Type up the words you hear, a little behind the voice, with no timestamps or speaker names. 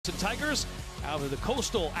Tigers out of the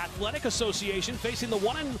Coastal Athletic Association facing the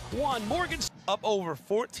 1-1 Morgan. Up over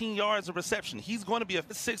 14 yards of reception. He's going to be a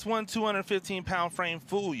 6'1", 215-pound frame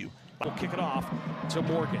fool you. We'll kick it off to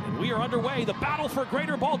Morgan. And we are underway. The battle for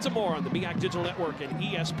Greater Baltimore on the MEAC Digital Network and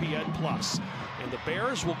ESPN+. And the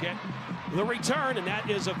Bears will get the return, and that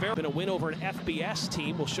is been a win over an FBS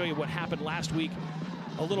team. We'll show you what happened last week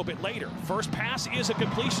a little bit later. First pass is a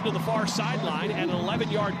completion to the far sideline and an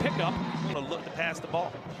 11-yard pickup. Look to pass the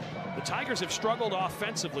ball. The Tigers have struggled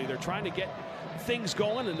offensively. They're trying to get things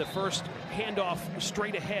going, and the first handoff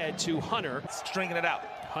straight ahead to Hunter. Stringing it out.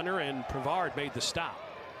 Hunter and Prevard made the stop.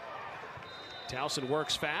 Towson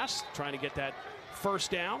works fast, trying to get that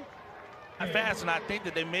first down. Fast, and I think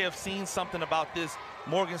that they may have seen something about this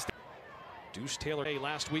Morgan State. Deuce Taylor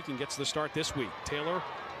last week and gets the start this week. Taylor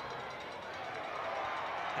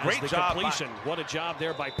has great the job completion. What a job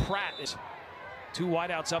there by Pratt. Two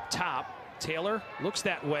wideouts up top. Taylor looks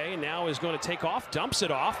that way and now is going to take off, dumps it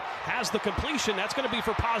off, has the completion. That's going to be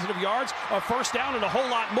for positive yards, a first down, and a whole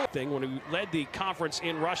lot more. When he led the conference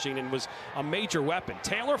in rushing and was a major weapon.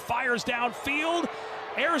 Taylor fires downfield,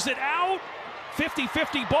 airs it out,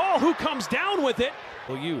 50-50 ball. Who comes down with it?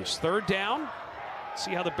 We'll use third down.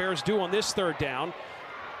 See how the Bears do on this third down.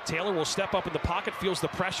 Taylor will step up in the pocket, feels the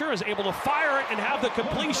pressure, is able to fire it and have the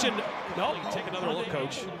completion. No, take another look,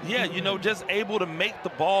 Coach. Yeah, you know, just able to make the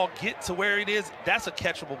ball get to where it is. That's a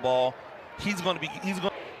catchable ball.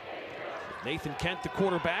 Nathan Kent, the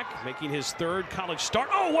quarterback, making his third college start.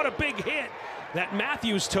 Oh, what a big hit that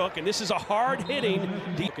Matthews took, and this is a hard hitting.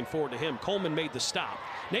 Looking forward to him. Coleman made the stop.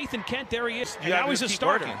 Nathan Kent, there he is. And now he's a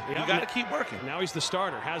starter. You got to keep working. Now he's the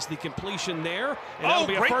starter. Has the completion there. And that'll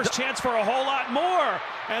be a first chance for a whole lot more.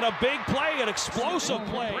 And a big play, an explosive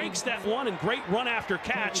play. Breaks that one, and great run after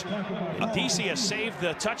catch. And DC has saved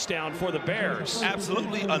the touchdown for the Bears.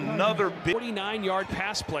 Absolutely another big 49-yard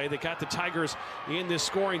pass play that got the Tigers in this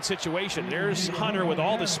scoring situation. There's Hunter with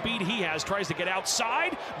all the speed he has. Tries to get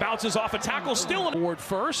outside. Bounces off a tackle. Still forward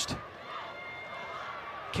first.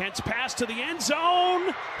 Kent's pass to the end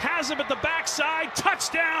zone, has him at the backside,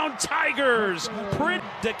 touchdown Tigers!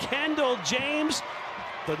 To Kendall James,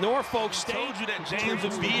 the Norfolk State. Told you that James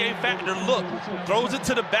would be a factor. Look, throws it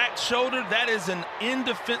to the back shoulder. That is an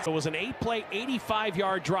indefensible. It was an 8-play,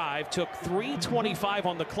 85-yard drive, took 3:25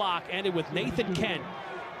 on the clock, ended with Nathan Kent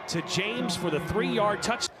to James for the 3-yard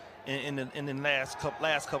touchdown. In the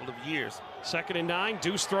last couple of years. 2nd and 9,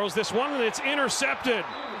 Deuce throws this one, and it's intercepted.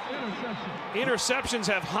 Interceptions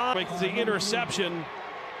have with the interception.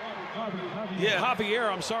 Yeah,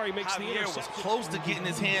 Javier, I'm sorry, makes the interception. Was close to getting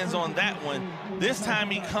his hands on that one. This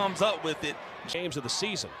time he comes up with it. Games of the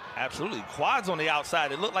season. Absolutely. Quads on the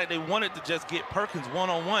outside. It looked like they wanted to just get Perkins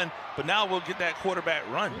one-on-one, but now we'll get that quarterback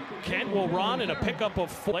run. Kent will run and a pickup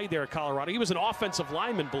of 4 there at Colorado. He was an offensive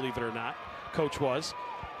lineman, believe it or not. Coach was.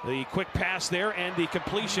 The quick pass there and the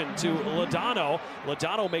completion to Lodano.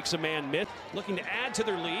 Lodano makes a man miss. Looking to add to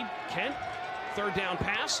their lead. Kent, third down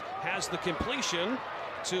pass, has the completion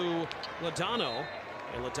to Lodano.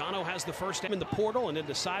 And Lodano has the first down in the portal and then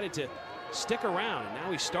decided to stick around. And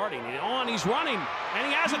now he's starting. And he's running. And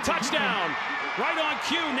he has a touchdown. Right on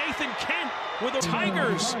cue, Nathan Kent with the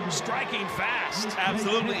Tigers striking fast.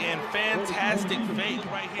 Absolutely, and fantastic fake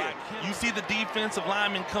right here. You see the defensive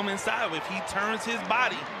lineman come inside. If he turns his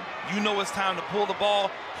body, you know it's time to pull the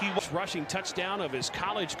ball. He was rushing touchdown of his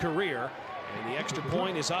college career. And the extra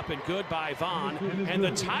point is up and good by Vaughn. And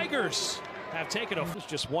the Tigers have taken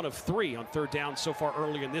just 1 of 3 on third down so far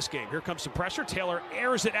early in this game. Here comes some pressure. Taylor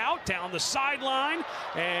airs it out down the sideline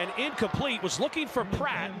and incomplete. Was looking for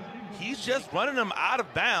Pratt. He's just running him out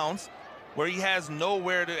of bounds where he has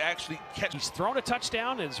nowhere to actually catch. He's thrown a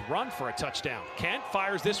touchdown and has run for a touchdown. Kent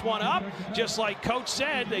fires this one up, just like Coach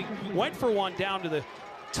said. They went for one down to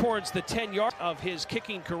towards the 10-yard of his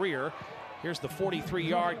kicking career. Here's the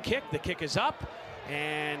 43-yard kick. The kick is up.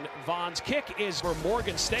 And Vaughn's kick is for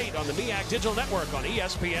Morgan State on the MEAC Digital Network on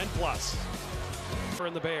ESPN+. For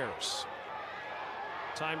the Bears.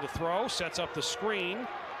 Time to throw, sets up the screen.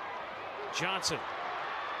 Johnson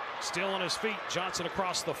still on his feet. Johnson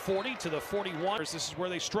across the 40 to the 41. This is where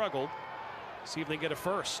they struggled. See if they get a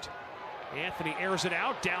first. Anthony airs it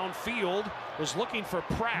out downfield. Was looking for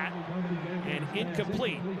Pratt and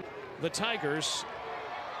incomplete. The Tigers.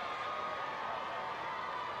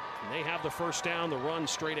 And they have the first down, the run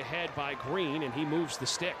straight ahead by Green, and he moves the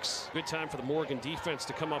sticks. Good time for the Morgan defense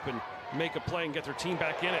to come up and make a play and get their team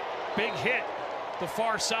back in it. Big hit, the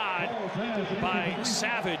far side by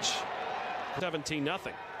Savage.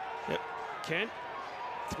 17-0. Yep. Kent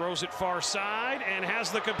throws it far side and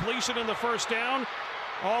has the completion in the first down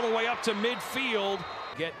all the way up to midfield.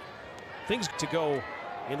 Get things to go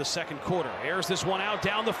in the second quarter. Airs this one out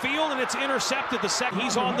down the field, and it's intercepted.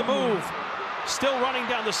 He's on the move. Still running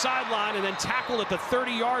down the sideline and then tackled at the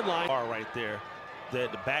 30-yard line. Right there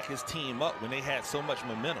to back his team up when they had so much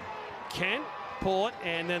momentum. Kent pull it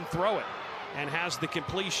and then throw it, and has the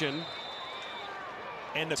completion.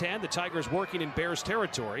 And the 10, the Tigers working in Bears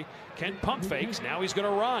territory. Kent pump fakes, now he's going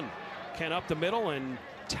to run. Kent up the middle and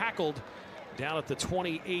tackled down at the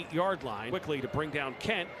 28-yard line. Quickly to bring down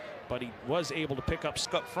Kent, but he was able to pick up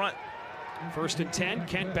front. 1st and 10,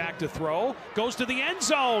 Kent back to throw. Goes to the end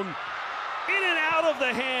zone. In and out of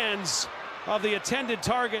the hands of the intended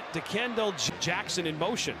target, DeKendall Jackson in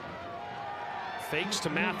motion. Fakes to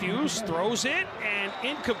Matthews, throws it, and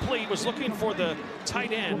incomplete. Was looking for the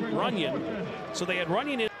tight end, Runyon. So they had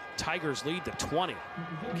Runyon in. Tigers lead to 20.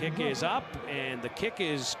 Kick is up, and the kick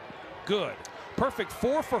is good. Perfect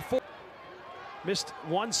 4 for 4. Missed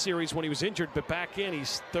one series when he was injured, but back in.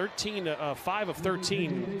 He's 5 of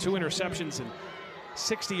 13, 2 interceptions and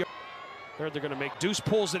 60 yards. They're going to make. Deuce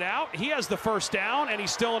pulls it out. He has the first down, and he's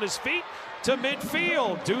still on his feet to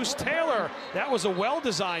midfield. Deuce Taylor. That was a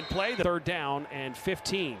well-designed play. The 3rd down and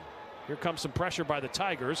 15. Here comes some pressure by the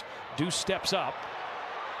Tigers. Deuce steps up,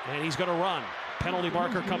 and he's going to run. Penalty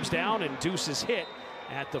marker comes down, and Deuce is hit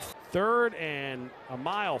at the 3rd and a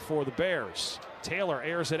mile for the Bears. Taylor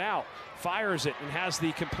airs it out, fires it, and has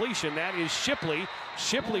the completion. That is Shipley.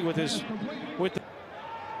 Shipley with the.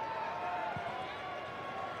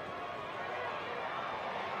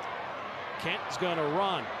 Kent is going to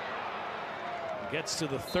run. Gets to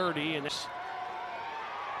the 30, and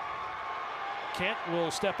Kent will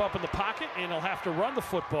step up in the pocket, and he'll have to run the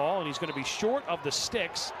football, and he's going to be short of the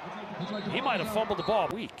sticks. He might have fumbled the ball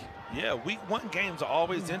week. Yeah, week 1 games are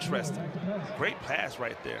always interesting. Great pass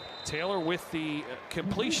right there. Taylor with the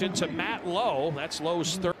completion to Matt Lowe. That's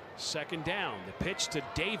Lowe's 3rd. 2nd down. The pitch to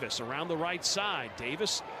Davis around the right side.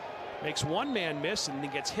 Davis makes one man miss, and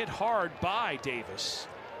then gets hit hard by Davis.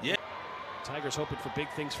 Yeah. Tigers hoping for big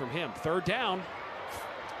things from him. 3rd down.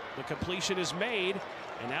 The completion is made,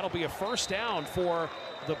 and that'll be a 1st down for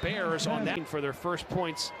the Bears on that for their first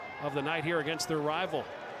points of the night here against their rival.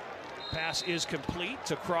 Pass is complete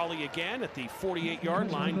to Crawley again at the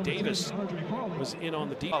 48-yard line. Davis was in on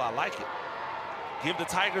the deep. Well, I like it. Give the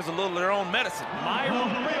Tigers a little of their own medicine.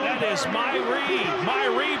 That is Myrie.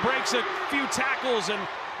 Myrie breaks a few tackles and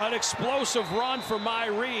an explosive run for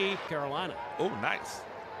Myrie. Carolina. Oh, nice.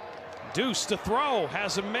 Deuce to throw,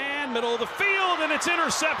 has a man, middle of the field, and it's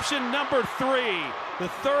interception number 3. The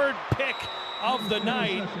 3rd pick of the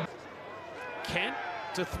night. Kent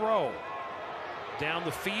to throw. Down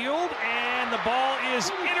the field, and the ball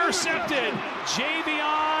is intercepted.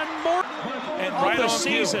 Javion Morgan and right of the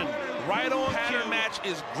season. Right on pattern match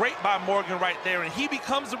is great by Morgan right there, and he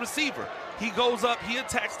becomes the receiver. He goes up, he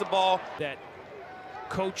attacks the ball. That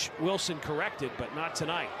Coach Wilson corrected, but not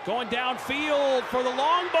tonight. Going downfield for the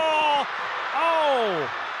long ball.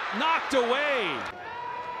 Oh, knocked away.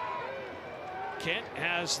 Kent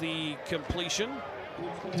has the completion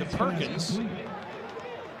to Perkins.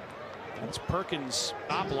 That's Perkins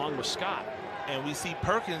up along with Scott. And we see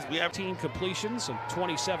Perkins, we have 18 completions and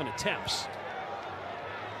 27 attempts.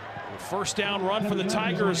 A 1st down run for the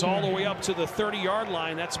Tigers all the way up to the 30-yard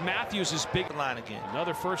line. That's Matthews' big line again.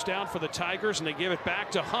 Another 1st down for the Tigers, and they give it back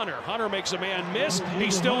to Hunter. Hunter makes a man miss.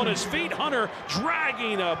 He's still on his feet. Hunter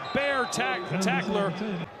dragging a Bear tackler.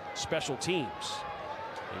 Special teams.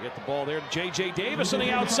 They get the ball there to J.J. Davis on the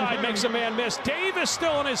outside, makes a man miss. Davis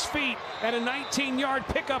still on his feet, and a 19-yard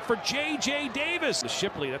pickup for J.J. Davis.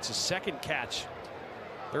 Shipley, that's his 2nd catch.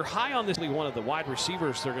 They're high on this. One of the wide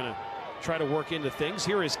receivers they're going to try to work into things.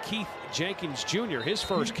 Here is Keith Jenkins Jr., his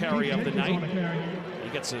 1st carry of the night. He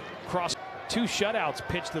gets a cross. 2 shutouts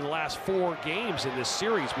pitched in the last 4 games in this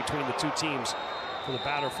series between the 2 teams for the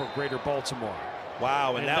battle for Greater Baltimore.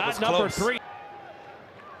 Wow, and that was number close. 3.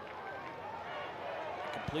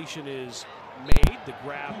 Completion is made. The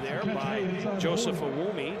grab there by Joseph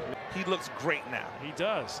Awumi. He looks great now. He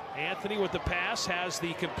does. Anthony with the pass has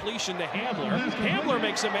the completion to Hamler. Hamler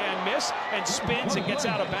makes a man miss and spins and gets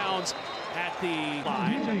out of bounds at the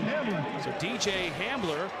line. So DJ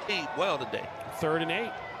Hamler ate well today. 3rd and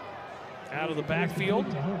 8. Out of the backfield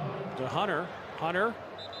to Hunter. Hunter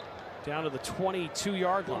down to the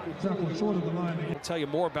 22-yard line. I'll tell you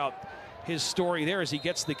more about his story there as he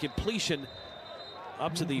gets the completion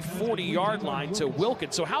up to the 40-yard line to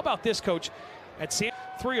Wilkins. So how about this, Coach? At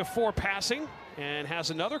 3 of 4 passing and has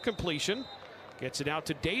another completion. Gets it out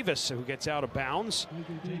to Davis, who gets out of bounds.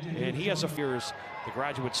 And he has here's the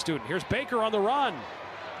graduate student. Here's Baker on the run.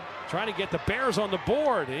 trying to get the Bears on the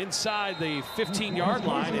board inside the 15-yard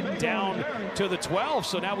line and down to the 12.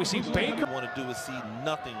 So now we see Baker. What you want to do is see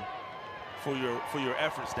nothing for your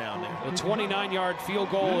efforts down there. The 29-yard field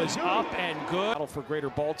goal is up and good. Battle for Greater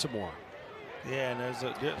Baltimore. Yeah, and there's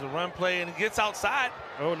a run play, and it gets outside.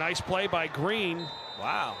 Oh, nice play by Green.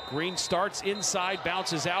 Wow. Green starts inside,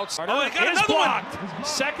 bounces out. Oh, he got another blocked. one.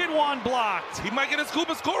 Second one blocked. He might get a scoop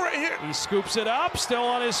and score right here. He scoops it up, still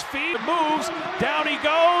on his feet, moves, down he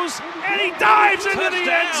goes, and he dives into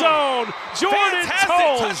the end zone. Jordan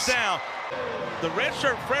Towson. Touchdown. The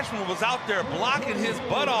redshirt freshman was out there blocking his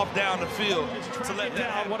butt off down the field to let that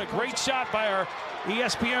happen. What a great shot by our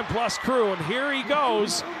ESPN Plus crew, and here he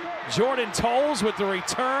goes. Jordan Tolles with the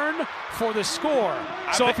return for the score.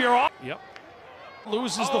 So if you're off,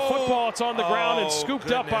 loses the football, it's on the ground and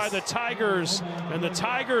scooped up by the Tigers. And the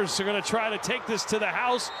Tigers are going to try to take this to the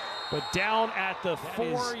house, but down at the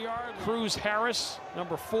 4-yard. Cruz Harris,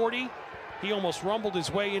 number 40. He almost rumbled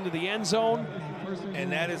his way into the end zone.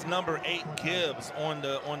 And that is number 8 Gibbs on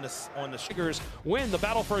the Tigers win the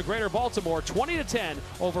battle for Greater Baltimore 20-10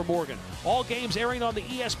 over Morgan. All games airing on the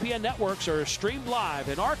ESPN networks are streamed live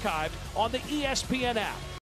and archived on the ESPN app.